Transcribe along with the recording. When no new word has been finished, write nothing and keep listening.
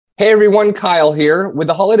Hey everyone, Kyle here. With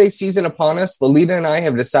the holiday season upon us, Lolita and I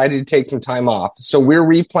have decided to take some time off. So we're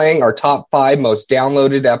replaying our top 5 most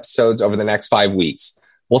downloaded episodes over the next 5 weeks.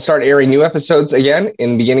 We'll start airing new episodes again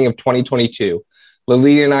in the beginning of 2022.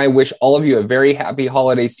 Lolita and I wish all of you a very happy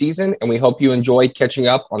holiday season, and we hope you enjoy catching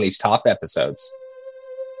up on these top episodes.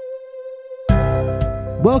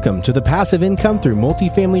 Welcome to the Passive Income Through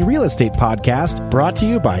Multifamily Real Estate podcast, brought to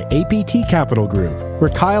you by APT Capital Group,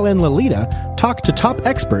 where Kyle and Lolita talk to top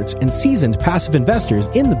experts and seasoned passive investors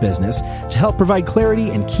in the business to help provide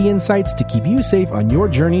clarity and key insights to keep you safe on your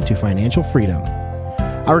journey to financial freedom.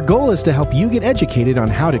 Our goal is to help you get educated on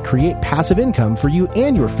how to create passive income for you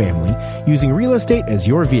and your family using real estate as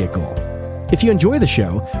your vehicle. If you enjoy the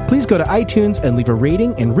show, please go to iTunes and leave a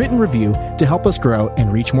rating and written review to help us grow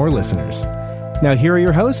and reach more listeners. Now here are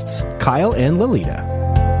your hosts, Kyle and Lolita.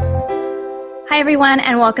 Hi, everyone,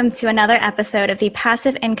 and welcome to another episode of the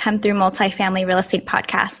Passive Income Through Multifamily Real Estate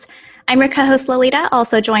podcast. I'm your co-host, Lolita,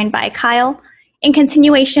 also joined by Kyle. In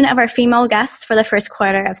continuation of our female guests for the first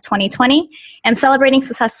quarter of 2020 and celebrating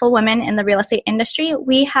successful women in the real estate industry,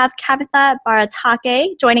 we have Kavitha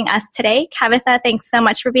Bharatake joining us today. Kavitha, thanks so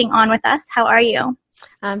much for being on with us. How are you?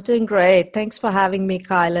 I'm doing great. Thanks for having me,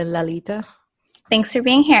 Kyle and Lolita. Thanks for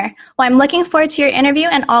being here. Well, I'm looking forward to your interview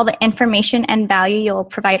and all the information and value you'll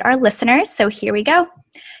provide our listeners. So here we go.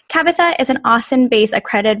 Kavitha is an Austin-based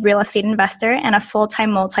accredited real estate investor and a full-time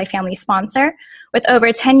multifamily sponsor with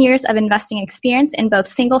over 10 years of investing experience in both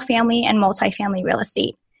single-family and multifamily real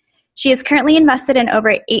estate. She is currently invested in over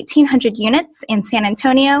 1,800 units in San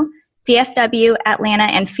Antonio, DFW,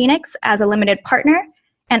 Atlanta, and Phoenix as a limited partner,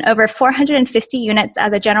 and over 450 units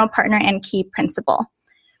as a general partner and key principal.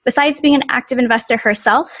 Besides being an active investor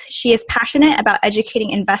herself, she is passionate about educating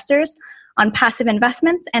investors on passive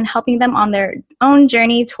investments and helping them on their own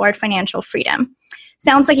journey toward financial freedom.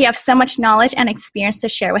 Sounds like you have so much knowledge and experience to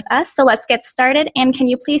share with us, so let's get started. And can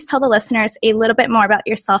you please tell the listeners a little bit more about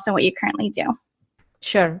yourself and what you currently do?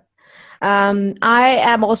 Sure. I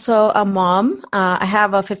am also a mom. I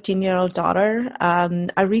have a 15-year-old daughter.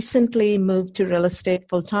 I recently moved to real estate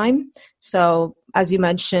full-time. So as you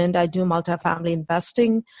mentioned, I do multifamily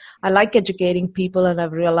investing. I like educating people, and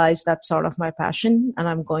I've realized that's sort of my passion, and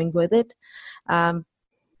I'm going with it. And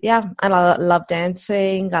I love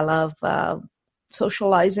dancing. I love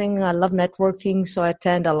socializing. I love networking, so I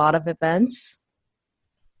attend a lot of events.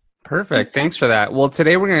 Perfect. Thanks for that. Well,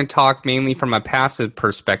 today we're going to talk mainly from a passive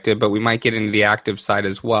perspective, but we might get into the active side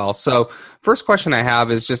as well. So first question I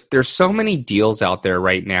have is just there's so many deals out there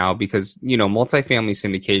right now because, multifamily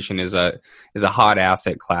syndication is a hot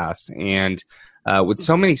asset class. And with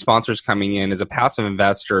so many sponsors coming in as a passive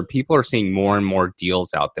investor, people are seeing more and more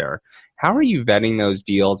deals out there. How are you vetting those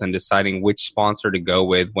deals and deciding which sponsor to go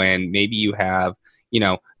with when maybe you have,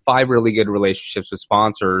 5 really good relationships with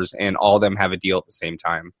sponsors and all of them have a deal at the same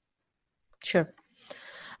time? Sure.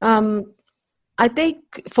 I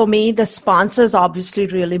think for me, the sponsor is obviously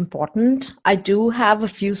really important. I do have a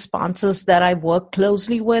few sponsors that I work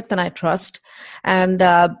closely with and I trust. And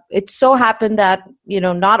it so happened that,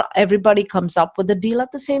 not everybody comes up with a deal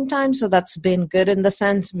at the same time. So that's been good in the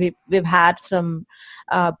sense we've had some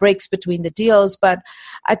breaks between the deals. But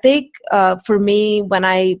I think for me, when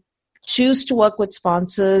I choose to work with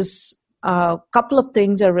sponsors, a couple of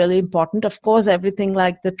things are really important. Of course, everything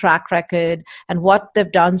like the track record and what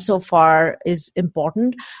they've done so far is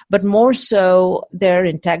important, but more so their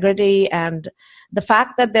integrity and the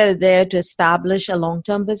fact that they're there to establish a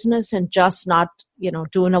long-term business and just not,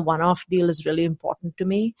 doing a one-off deal is really important to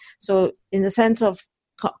me. So in the sense of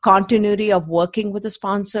continuity of working with a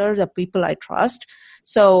sponsor, the people I trust.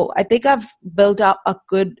 So I think I've built up a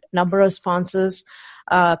good number of sponsors,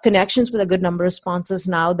 connections with a good number of sponsors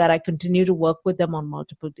now that I continue to work with them on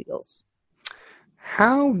multiple deals.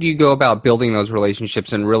 How do you go about building those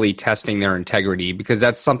relationships and really testing their integrity? Because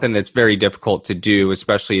that's something that's very difficult to do,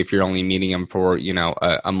 especially if you're only meeting them for,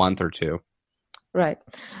 a month or two. Right.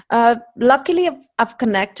 Luckily, I've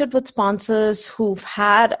connected with sponsors who've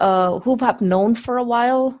known for a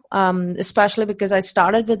while, especially because I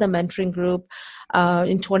started with a mentoring group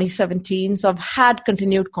in 2017. So I've had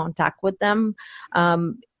continued contact with them.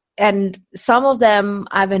 And some of them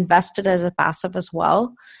I've invested as a passive as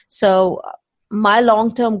well. So my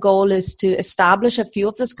long-term goal is to establish a few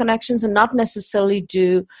of those connections and not necessarily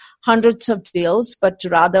do hundreds of deals, but to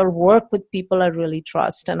rather work with people I really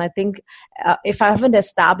trust. And I think if I haven't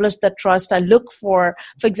established that trust, I look for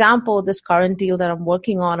example, this current deal that I'm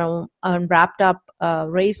working on wrapped up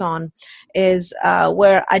raise on is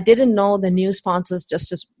where I didn't know the new sponsors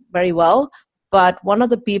just as very well, but one of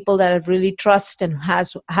the people that I really trust and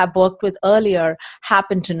have worked with earlier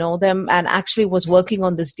happened to know them and actually was working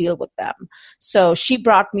on this deal with them. So she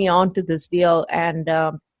brought me on to this deal, and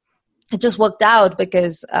it just worked out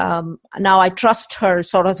because now I trust her,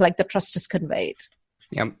 sort of like the trust is conveyed.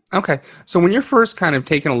 Yeah. Okay. So when you're first kind of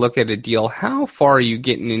taking a look at a deal, how far are you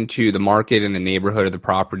getting into the market and the neighborhood of the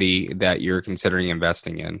property that you're considering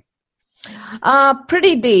investing in?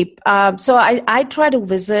 Pretty deep. So I try to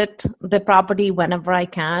visit the property whenever I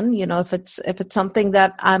can. If it's something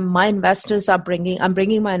that my investors I'm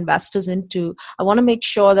bringing my investors into, I want to make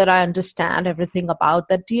sure that I understand everything about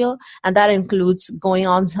that deal, and that includes going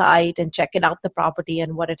on site and checking out the property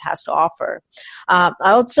and what it has to offer. I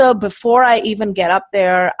also, before I even get up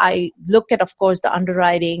there, I look at, of course, the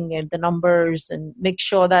underwriting and the numbers and make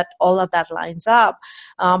sure that all of that lines up.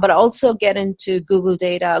 But I also get into Google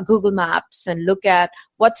data, Google Maps, and look at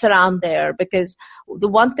what's around there, because the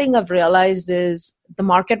one thing I've realized is the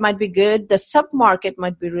market might be good, the sub-market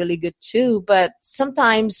might be really good too, but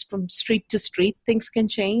sometimes from street to street things can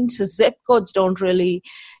change. So zip codes don't really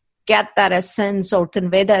get that essence or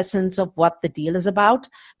convey the essence of what the deal is about,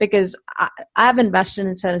 because I've invested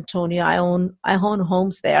in San Antonio. I own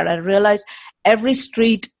homes there. I realized every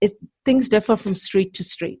street things differ from street to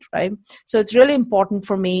street, right? So it's really important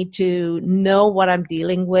for me to know what I'm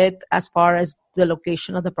dealing with as far as the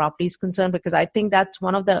location of the property is concerned, because I think that's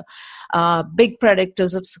one of the big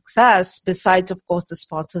predictors of success, besides, of course, the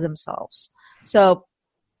sponsor themselves. So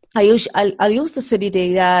I'll use the city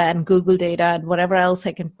data and Google data and whatever else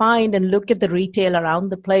I can find and look at the retail around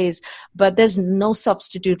the place, but there's no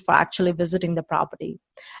substitute for actually visiting the property.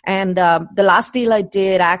 And the last deal I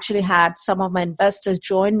did, I actually had some of my investors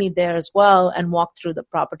join me there as well and walk through the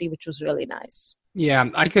property, which was really nice. Yeah,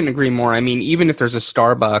 I couldn't agree more. I mean, even if there's a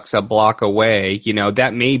Starbucks a block away,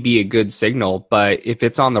 that may be a good signal, but if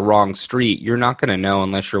it's on the wrong street, you're not going to know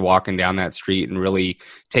unless you're walking down that street and really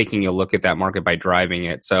taking a look at that market by driving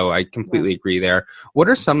it. So I completely agree there. What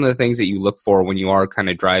are some of the things that you look for when you are kind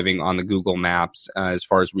of driving on the Google Maps as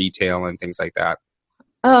far as retail and things like that?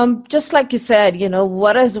 Just like you said,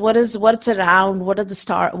 what's around, what is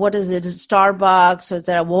it? Is it Starbucks or is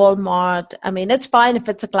there a Walmart? I mean, it's fine if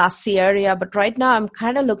it's a Class C area, but right now I'm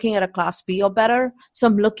kind of looking at a Class B or better. So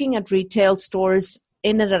I'm looking at retail stores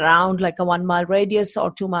in and around like a 1 mile radius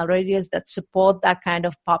or 2 mile radius that support that kind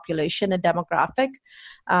of population and demographic.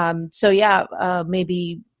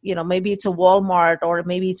 Maybe it's a Walmart or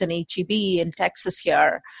maybe it's an H-E-B in Texas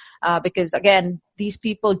here, because again, these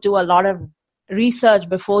people do a lot of research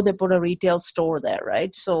before they put a retail store there,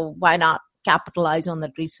 right? So why not capitalize on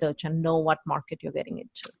that research and know what market you're getting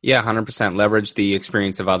into? Yeah, 100%. Leverage the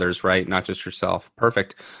experience of others, right? Not just yourself.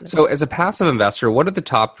 Perfect. So as a passive investor, what are the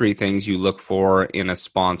top 3 things you look for in a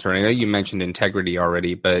sponsor? I know you mentioned integrity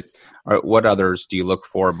already, but what others do you look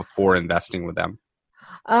for before investing with them?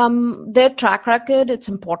 Their track record, it's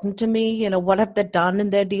important to me. What have they done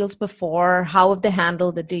in their deals before? How have they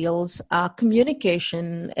handled the deals?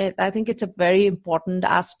 Communication, I think it's a very important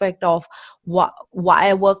aspect of why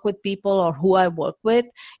I work with people or who I work with,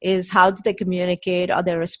 is how do they communicate? Are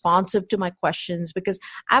they responsive to my questions? Because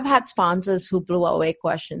I've had sponsors who blew away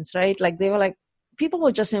questions, right? Like they were like, people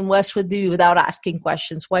will just invest with you without asking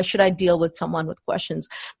questions. Why should I deal with someone with questions?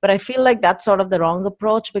 But I feel like that's sort of the wrong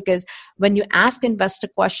approach, because when you ask investor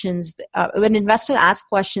questions, when investors ask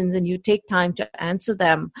questions and you take time to answer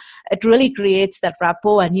them, it really creates that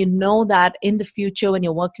rapport. And you know that in the future, when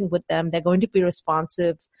you're working with them, they're going to be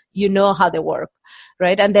responsive. You know how they work,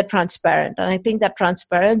 right? And they're transparent. And I think that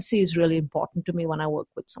transparency is really important to me when I work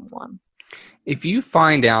with someone. If you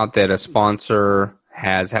find out that a sponsor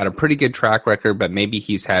has had a pretty good track record, but maybe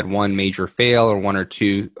he's had one major fail or 1 or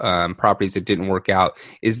 2 properties that didn't work out,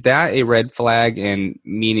 is that a red flag and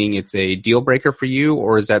meaning it's a deal breaker for you,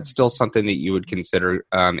 or is that still something that you would consider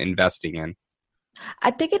investing in?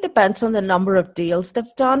 I think it depends on the number of deals they've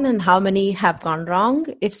done and how many have gone wrong.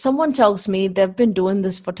 If someone tells me they've been doing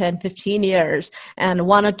this for 10, 15 years and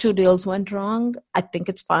 1 or 2 deals went wrong, I think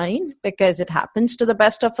it's fine, because it happens to the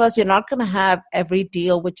best of us. You're not going to have every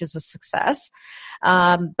deal which is a success.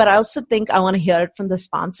 But I also think I want to hear it from the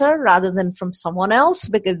sponsor rather than from someone else,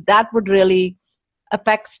 because that would really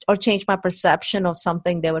affect or change my perception of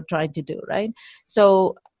something they were trying to do, right?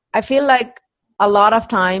 So I feel like a lot of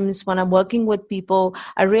times when I'm working with people,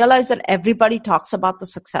 I realize that everybody talks about the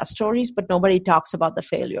success stories, but nobody talks about the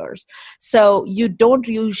failures. So you don't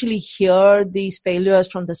usually hear these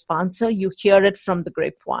failures from the sponsor. You hear it from the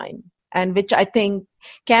grapevine, and which I think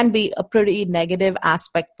can be a pretty negative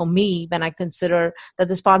aspect for me when I consider that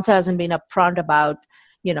the sponsor hasn't been upfront about,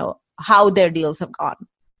 how their deals have gone.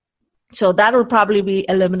 So that will probably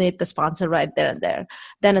eliminate the sponsor right then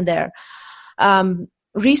and there.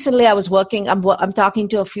 Recently, I was working. I'm talking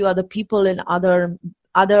to a few other people in other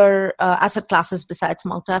asset classes besides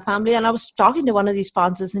multifamily, and I was talking to one of these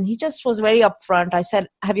sponsors, and he just was very upfront. I said,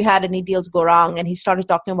 "Have you had any deals go wrong?" And he started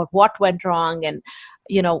talking about what went wrong, and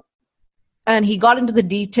and he got into the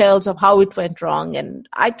details of how it went wrong. And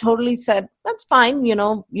I totally said, "That's fine.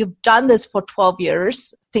 You've done this for 12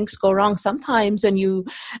 years. Things go wrong sometimes, and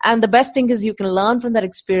the best thing is you can learn from that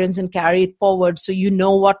experience and carry it forward, so you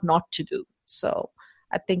know what not to do." So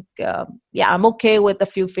I think, I'm okay with a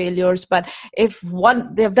few failures, but if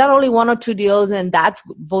they've done only one or two deals and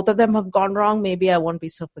both of them have gone wrong, maybe I won't be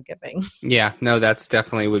so forgiving. Yeah, no, that's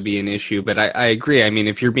definitely would be an issue, but I agree. I mean,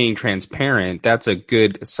 if you're being transparent, that's a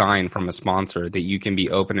good sign from a sponsor that you can be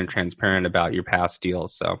open and transparent about your past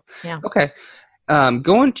deals. So, yeah. Okay.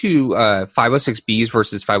 Going to 506Bs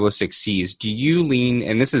versus 506Cs, do you lean,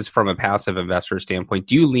 and this is from a passive investor standpoint,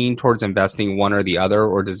 do you lean towards investing one or the other,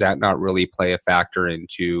 or does that not really play a factor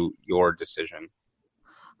into your decision?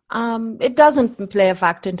 It doesn't play a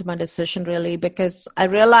factor into my decision, really, because I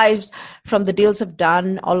realized from the deals I've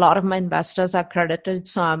done, a lot of my investors are credited,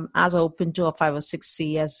 so I'm as open to a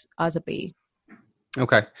 506C as a B.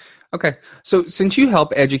 Okay. So since you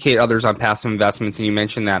help educate others on passive investments, and you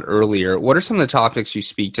mentioned that earlier, what are some of the topics you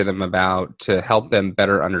speak to them about to help them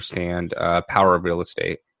better understand power of real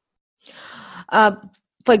estate? For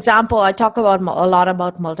example, I talk a lot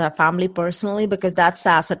about multifamily personally because that's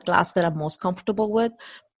the asset class that I'm most comfortable with.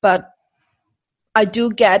 But I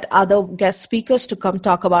do get other guest speakers to come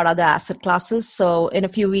talk about other asset classes. So in a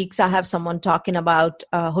few weeks, I have someone talking about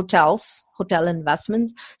hotel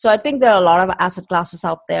investments. So I think there are a lot of asset classes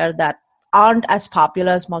out there that aren't as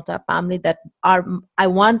popular as multifamily that I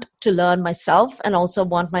want to learn myself and also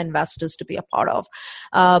want my investors to be a part of.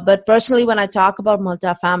 But personally, when I talk about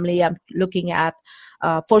multifamily, I'm looking at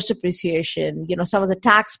forced appreciation, some of the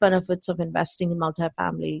tax benefits of investing in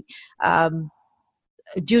multifamily,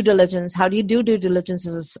 due diligence. How do you do due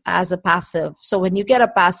diligence as a passive? So when you get a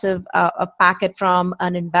passive a packet from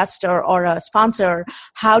an investor or a sponsor,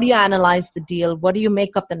 how do you analyze the deal? What do you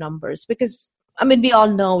make of the numbers? Because we all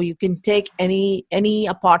know you can take any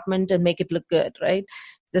apartment and make it look good, right?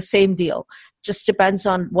 The same deal. Just depends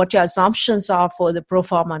on what your assumptions are for the pro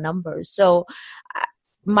forma numbers. So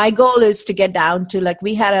my goal is to get down to,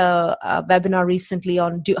 we had a webinar recently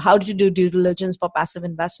on how to do due diligence for passive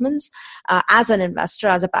investments as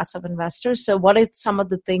a passive investor. So what are some of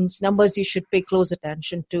the numbers you should pay close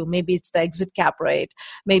attention to? Maybe it's the exit cap rate.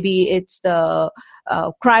 Maybe it's the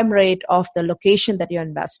crime rate of the location that you're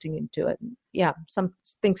investing into it. Yeah, some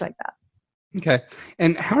things like that. Okay.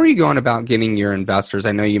 And how are you going about getting your investors?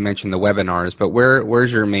 I know you mentioned the webinars, but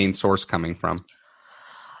where's your main source coming from?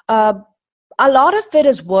 A lot of it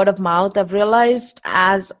is word of mouth. I've realized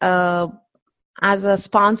as a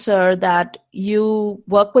sponsor that you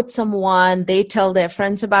work with someone, they tell their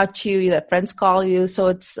friends about you, their friends call you. So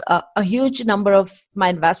it's a huge number of my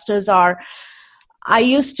investors I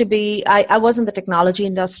was in the technology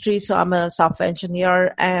industry, so I'm a software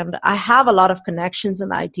engineer, and I have a lot of connections in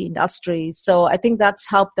the IT industry. So I think that's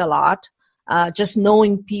helped a lot. Just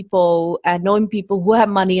knowing people who have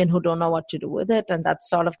money and who don't know what to do with it. And that's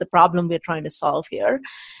sort of the problem we're trying to solve here.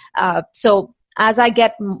 So as I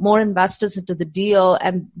get more investors into the deal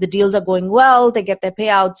and the deals are going well, they get their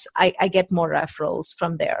payouts, I get more referrals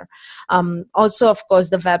from there. Also, of course,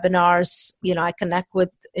 the webinars, I connect with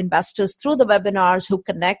investors through the webinars who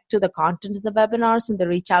connect to the content of the webinars, and they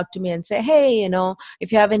reach out to me and say, hey,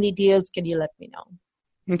 if you have any deals, can you let me know?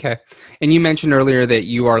 Okay. And you mentioned earlier that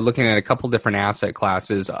you are looking at a couple different asset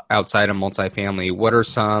classes outside of multifamily. What are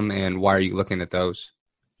some, and why are you looking at those?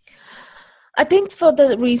 I think for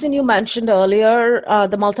the reason you mentioned earlier,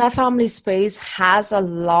 the multifamily space has a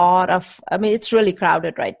lot of, it's really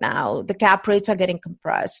crowded right now. The cap rates are getting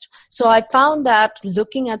compressed. So I found that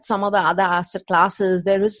looking at some of the other asset classes,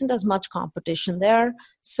 there isn't as much competition there.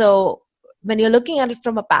 So when you're looking at it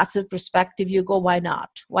from a passive perspective, you go, why not?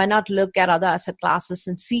 Why not look at other asset classes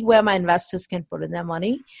and see where my investors can put in their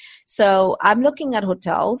money? So I'm looking at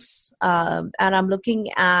hotels, and I'm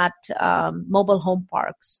looking at mobile home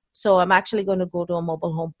parks. So I'm actually going to go to a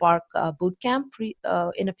mobile home park boot camp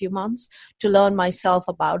in a few months to learn myself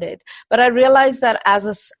about it. But I realized that as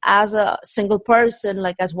a single person,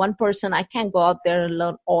 as one person, I can't go out there and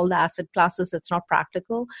learn all the asset classes. It's not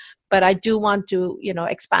practical. But I do want to,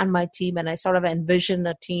 expand my team, and I sort of envision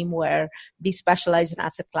a team where we specialize in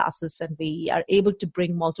asset classes and we are able to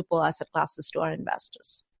bring multiple asset classes to our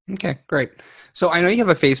investors. Okay, great. So I know you have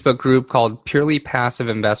a Facebook group called Purely Passive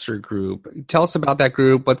Investor Group. Tell us about that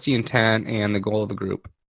group. What's the intent and the goal of the group?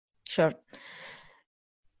 Sure.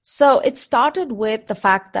 So it started with the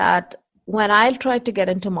fact that when I tried to get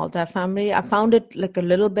into multifamily, I found it like a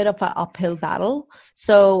little bit of an uphill battle.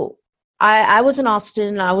 So I was in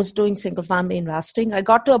Austin. I was doing single family investing. I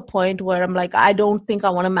got to a point where I'm like, I don't think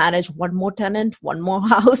I want to manage one more tenant, one more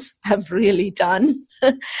house. I'm really done.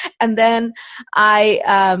 And then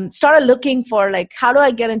I started looking for like, how do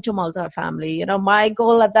I get into multifamily? You know, my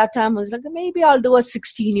goal at that time was like, maybe I'll do a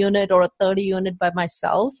 16 unit or a 30 unit by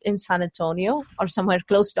myself in San Antonio or somewhere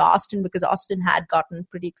close to Austin, because Austin had gotten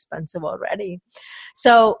pretty expensive already.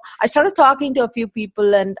 So I started talking to a few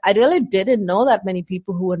people, and I really didn't know that many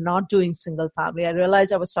people who were not doing single family. I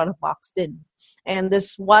realized I was sort of boxed in. And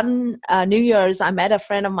this one New Year's, I met a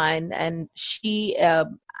friend of mine, and she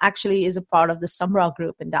actually is a part of the Sumrock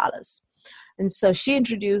group in Dallas. And so she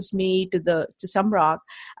introduced me to Sumrock,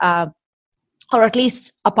 or at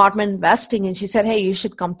least apartment investing. And she said, hey, you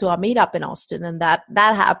should come to our meetup in Austin. And that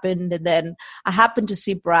happened. And then I happened to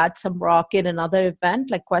see Brad Sumrock in another event,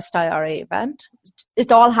 like Quest IRA event.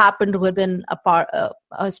 It all happened within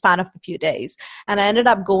a span of a few days. And I ended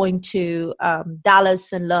up going to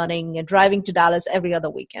Dallas and learning and driving to Dallas every other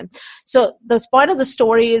weekend. So the point of the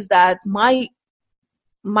story is that my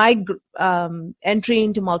entry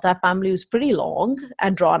into multifamily was pretty long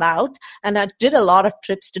and drawn out, and I did a lot of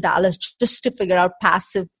trips to Dallas just to figure out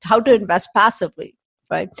how to invest passively,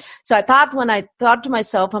 right? So I thought to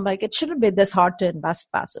myself, I'm like, it shouldn't be this hard to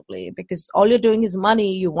invest passively, because all you're doing is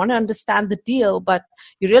money. You want to understand the deal, but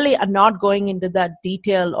you really are not going into that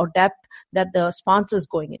detail or depth that the sponsor is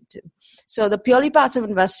going into. So the purely passive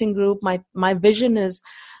investing group, my vision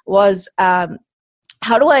was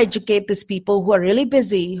how do I educate these people who are really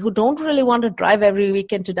busy, who don't really want to drive every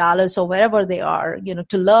weekend to Dallas or wherever they are,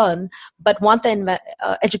 to learn, but want the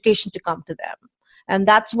education to come to them? And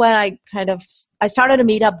that's when I started a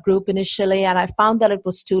meetup group initially, and I found that it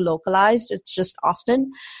was too localized. It's just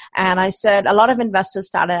Austin. And I said, a lot of investors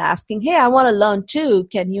started asking, hey, I want to learn too.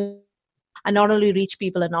 Can you? I not only reach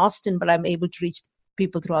people in Austin, but I'm able to reach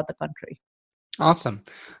people throughout the country. Awesome.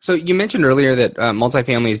 So you mentioned earlier that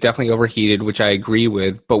multifamily is definitely overheated, which I agree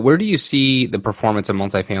with, but where do you see the performance of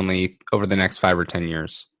multifamily over the next 5 or 10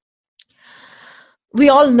 years? We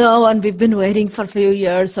all know, and we've been waiting for a few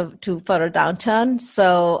years for a downturn.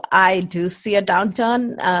 So I do see a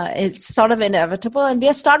downturn. It's sort of inevitable, and we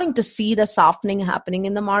are starting to see the softening happening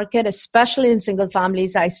in the market, especially in single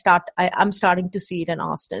families. I'm starting to see it in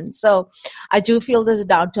Austin. So I do feel there's a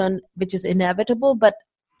downturn, which is inevitable, but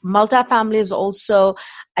multifamily is also,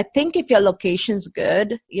 I think if your location's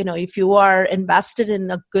good, if you are invested in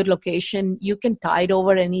a good location, you can tide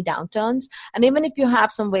over any downturns. And even if you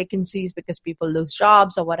have some vacancies because people lose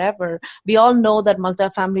jobs or whatever, we all know that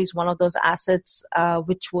multifamily is one of those assets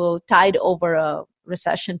which will tide over a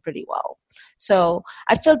recession pretty well. So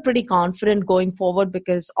I feel pretty confident going forward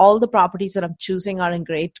because all the properties that I'm choosing are in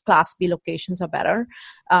great Class B locations or better.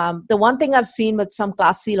 The one thing I've seen with some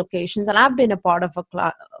Class C locations, and I've been a part of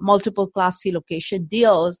multiple Class C location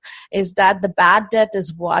deals, is that the bad debt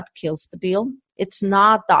is what kills the deal. It's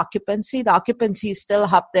not the occupancy. The occupancy is still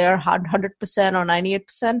up there, 100% or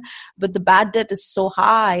 98%, but the bad debt is so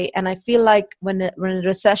high. And I feel like when a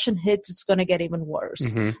recession hits, it's going to get even worse.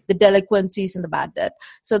 Mm-hmm. The delinquencies and the bad debt.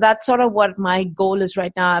 So that's sort of what my goal is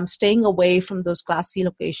right now. I'm staying away from those Class C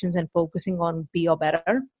locations and focusing on B or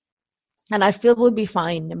better. And I feel we'll be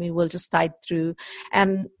fine. I mean, we'll just tide through.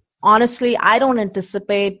 And honestly, I don't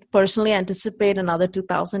personally anticipate another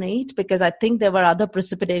 2008 because I think there were other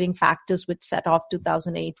precipitating factors which set off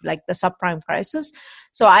 2008, like the subprime crisis.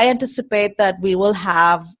 So I anticipate that we will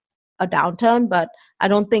have a downturn, but I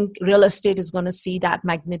don't think real estate is going to see that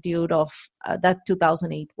magnitude of that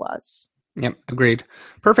 2008 was. Yep, agreed.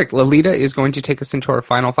 Perfect. Lalita is going to take us into our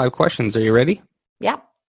final 5 questions. Are you ready? Yeah.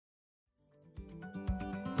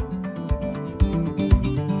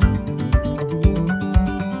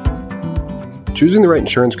 Choosing the right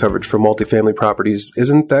insurance coverage for multifamily properties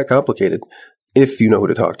isn't that complicated, if you know who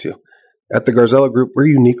to talk to. At the Garzella Group, we're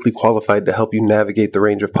uniquely qualified to help you navigate the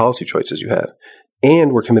range of policy choices you have,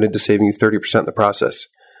 and we're committed to saving you 30% in the process.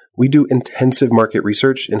 We do intensive market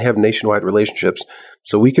research and have nationwide relationships,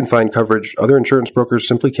 so we can find coverage other insurance brokers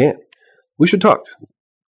simply can't. We should talk.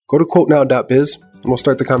 Go to quotenow.biz, and we'll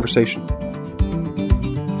start the conversation.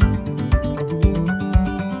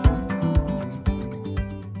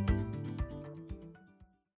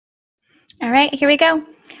 All right, here we go.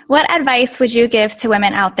 What advice would you give to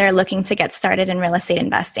women out there looking to get started in real estate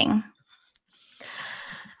investing?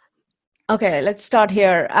 Okay, let's start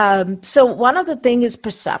here. So one of the things is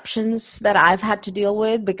perceptions that I've had to deal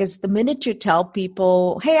with, because the minute you tell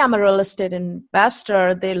people, hey, I'm a real estate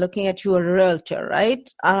investor, they're looking at you a realtor, right?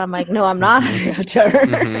 And I'm like, no, I'm not a realtor.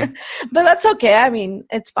 Mm-hmm. But that's okay. I mean,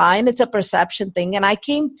 it's fine. It's a perception thing. And I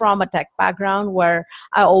came from a tech background where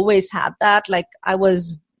I always had that. Like I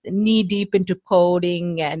was knee deep into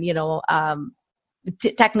coding and,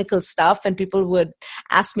 technical stuff, and people would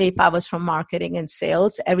ask me if I was from marketing and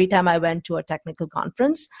sales every time I went to a technical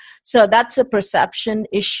conference. So that's a perception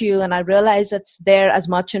issue, and I realize it's there as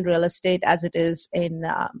much in real estate as it is in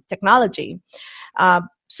technology.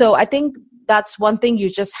 So I think that's one thing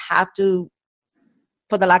you just have to,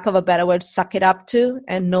 for the lack of a better word, suck it up to,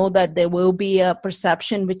 and know that there will be a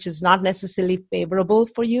perception which is not necessarily favorable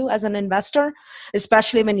for you as an investor,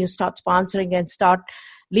 especially when you start sponsoring and start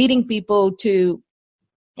leading people to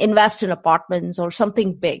invest in apartments or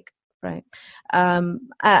something big, right?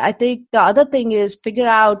 I think the other thing is figure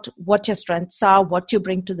out what your strengths are, what you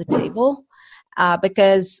bring to the table,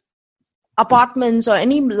 because apartments or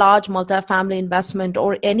any large multifamily investment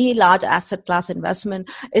or any large asset class investment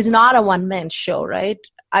is not a one-man show, right?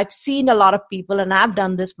 I've seen a lot of people, and I've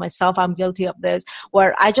done this myself, I'm guilty of this,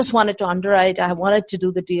 where I just wanted to underwrite, I wanted to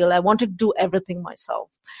do the deal, I wanted to do everything myself.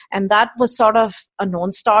 And that was sort of a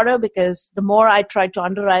non-starter, because the more I tried to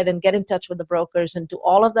underwrite and get in touch with the brokers and do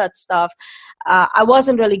all of that stuff, I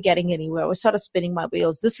wasn't really getting anywhere. I was sort of spinning my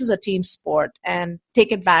wheels. This is a team sport, and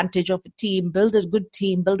take advantage of a team, build a good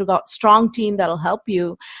team, build a strong team that'll help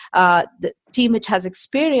you. The team which has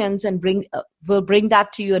experience and will bring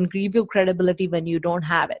that to you and give you credibility when you don't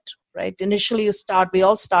have it, right? Initially we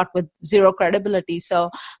all start with zero credibility. So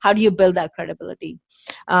how do you build that credibility?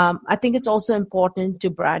 I think it's also important to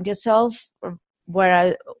brand yourself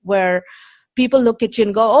where people look at you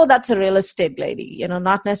and go, oh, that's a real estate lady,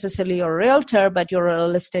 not necessarily you're a realtor, but you're a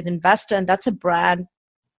real estate investor. And that's a brand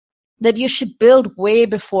that you should build way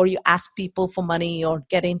before you ask people for money or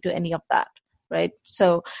get into any of that, right?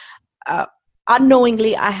 So,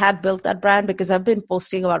 unknowingly, I had built that brand because I've been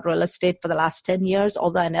posting about real estate for the last 10 years.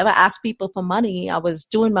 Although I never asked people for money, I was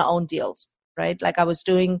doing my own deals, right? Like I was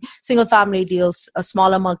doing single family deals,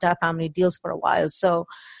 smaller multifamily deals for a while. So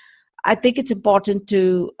I think it's important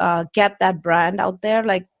to get that brand out there,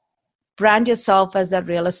 like brand yourself as that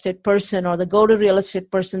real estate person or the go-to real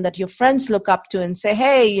estate person that your friends look up to and say,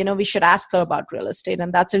 hey, we should ask her about real estate.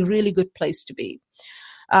 And that's a really good place to be.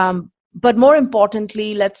 But more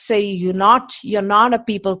importantly, let's say you're not a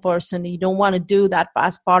people person, you don't want to do that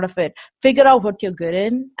as part of it. Figure out what you're good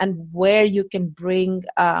in and where you can bring,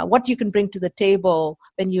 what you can bring to the table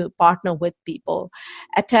when you partner with people.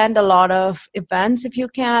 Attend a lot of events if you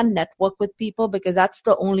can, network with people, because that's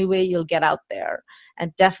the only way you'll get out there.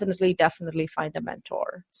 And definitely find a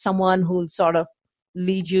mentor, someone who'll sort of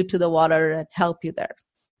lead you to the water and help you there.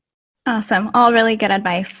 Awesome. All really good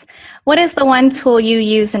advice. What is the one tool you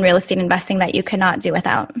use in real estate investing that you cannot do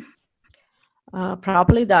without?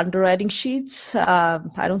 Probably the underwriting sheets. I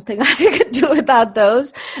don't think I could do without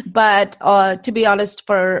those. But to be honest,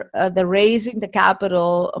 for the raising the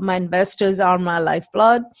capital, my investors are my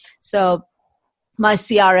lifeblood. So my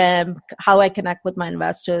CRM, how I connect with my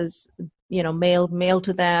investors, mail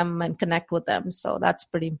to them and connect with them. So that's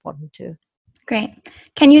pretty important too. Great.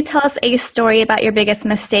 Can you tell us a story about your biggest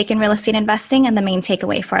mistake in real estate investing and the main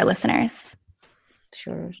takeaway for our listeners?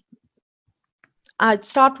 Sure. I'd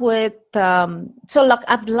start with,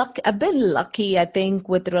 I've been lucky, I think,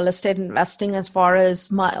 with real estate investing as far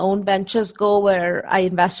as my own ventures go, where I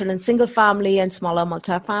invested in single family and smaller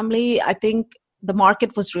multifamily. I think the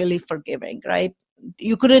market was really forgiving, right?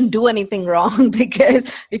 You couldn't do anything wrong because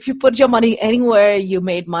if you put your money anywhere, you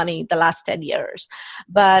made money the last 10 years.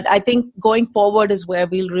 But I think going forward is where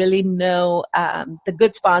we'll really know the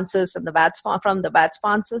good sponsors and the bad from the bad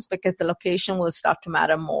sponsors, because the location will start to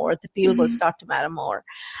matter more. The deal will start to matter more.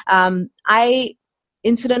 I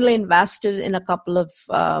incidentally invested in a couple of,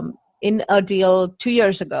 in a deal 2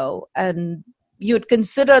 years ago, and you'd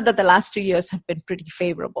consider that the last 2 years have been pretty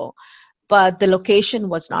favorable. But the location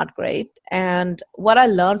was not great. And what I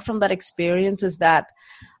learned from that experience is that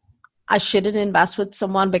I shouldn't invest with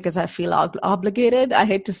someone because I feel obligated. I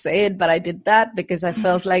hate to say it, but I did that because I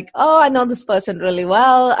felt like, oh, I know this person really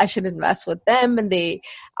well. I should invest with them, and they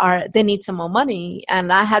need some more money.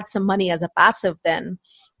 And I had some money as a passive then.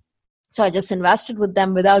 So I just invested with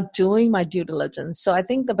them without doing my due diligence. So I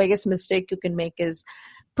think the biggest mistake you can make is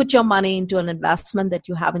put your money into an investment that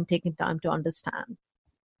you haven't taken time to understand.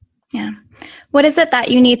 Yeah. What is it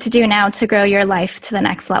that you need to do now to grow your life to the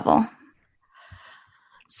next level?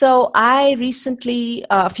 So I recently,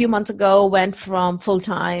 a few months ago, went from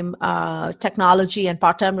full-time technology and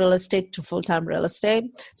part-time real estate to full-time real estate.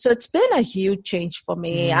 So it's been a huge change for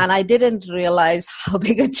me, and I didn't realize how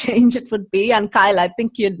big a change it would be. And Kyle, I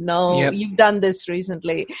think you've done this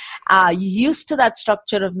recently. You're used to that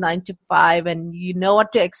structure of 9 to 5, and you know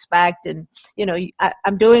what to expect. And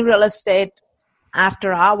I'm doing real estate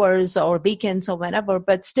after hours or weekends or whenever,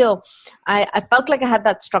 but still I felt like I had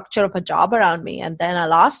that structure of a job around me, and then I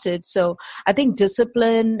lost it. So I think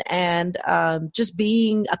discipline and just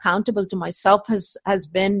being accountable to myself has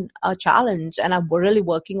been a challenge, and I'm really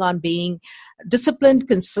working on being disciplined,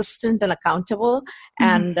 consistent, and accountable.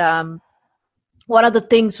 And one of the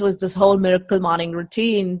things was this whole miracle morning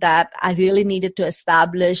routine that I really needed to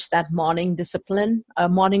establish that morning discipline, a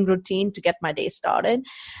morning routine to get my day started.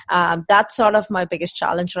 That's sort of my biggest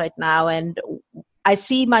challenge right now. And I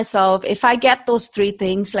see myself, if I get those 3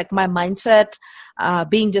 things, like my mindset,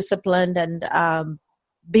 being disciplined, and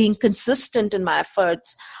being consistent in my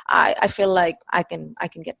efforts, I feel like I can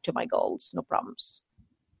get to my goals, no problems.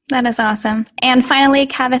 That is awesome. And finally,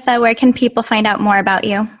 Kavitha, where can people find out more about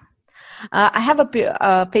you? I have a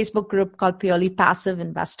Facebook group called Purely Passive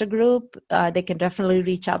Investor Group. They can definitely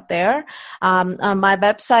reach out there. My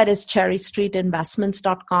website is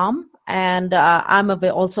cherrystreetinvestments.com. And I'm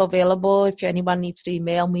also available if anyone needs to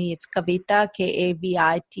email me. It's Kavitha,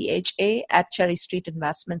 Kavitha, at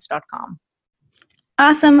cherrystreetinvestments.com.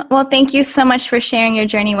 Awesome. Well, thank you so much for sharing your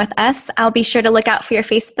journey with us. I'll be sure to look out for your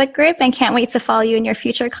Facebook group and can't wait to follow you in your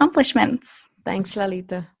future accomplishments. Thanks,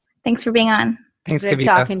 Lalita. Thanks for being on. Thanks, Great Kavitha.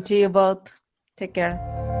 talking to you both. Take care.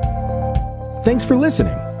 Thanks for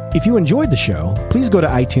listening. If you enjoyed the show, please go to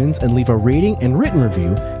iTunes and leave a rating and written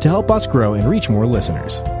review to help us grow and reach more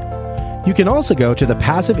listeners. You can also go to the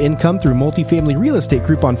Passive Income Through Multifamily Real Estate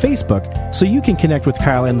group on Facebook so you can connect with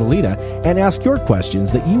Kyle and Lalita and ask your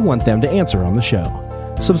questions that you want them to answer on the show.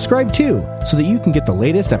 Subscribe too so that you can get the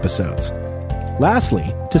latest episodes.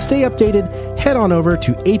 Lastly, to stay updated, head on over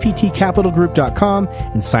to aptcapitalgroup.com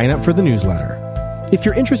and sign up for the newsletter. If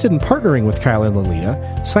you're interested in partnering with Kyle and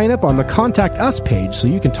Lalita, sign up on the Contact Us page so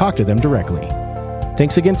you can talk to them directly.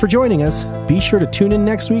 Thanks again for joining us. Be sure to tune in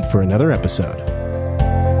next week for another episode.